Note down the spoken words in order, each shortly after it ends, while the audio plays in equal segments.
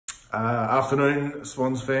Afternoon,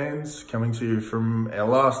 Swans fans, coming to you from our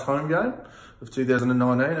last home game of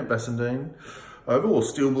 2019 at Bassendean Oval, or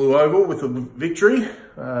Steel Blue Oval, with a victory.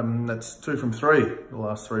 That's 2 from 3 the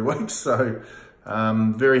last 3 weeks, so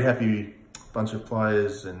very happy bunch of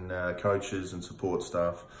players and coaches and support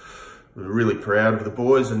staff. We were really proud of the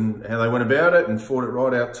boys and how they went about it and fought it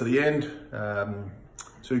right out to the end.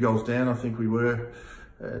 2 goals down, I think we were,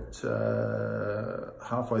 at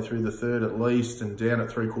halfway through the third at least, and down at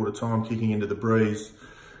 3/4 time, kicking into the breeze.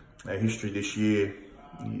 Our history this year,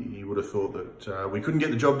 you would have thought that we couldn't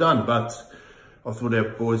get the job done, but I thought our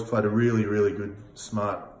boys played a really, really good,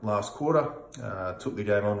 smart last quarter. Took the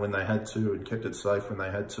game on when they had to and kept it safe when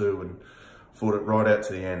they had to, and fought it right out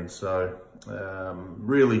to the end. So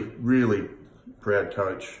really, really proud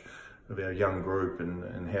coach of our young group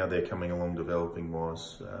and how they're coming along developing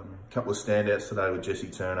wise. A couple of standouts today with Jesse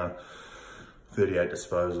Turner, 38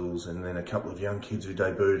 disposals, and then a couple of young kids who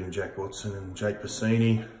debuted in Jack Watson and Jake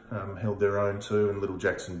Bassini held their own too, and little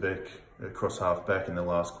Jackson Beck across half back in the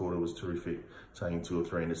last quarter was terrific, taking 2 or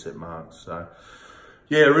 3 intercept marks. So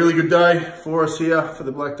yeah, a really good day for us here for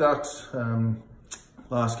the Black Ducks.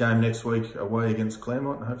 Last game next week away against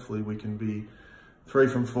Claremont. Hopefully we can be 3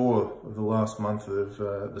 from 4 of the last month of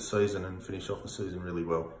the season and finish off the season really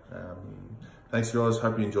well. Thanks guys,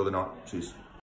 hope you enjoy the night. Cheers.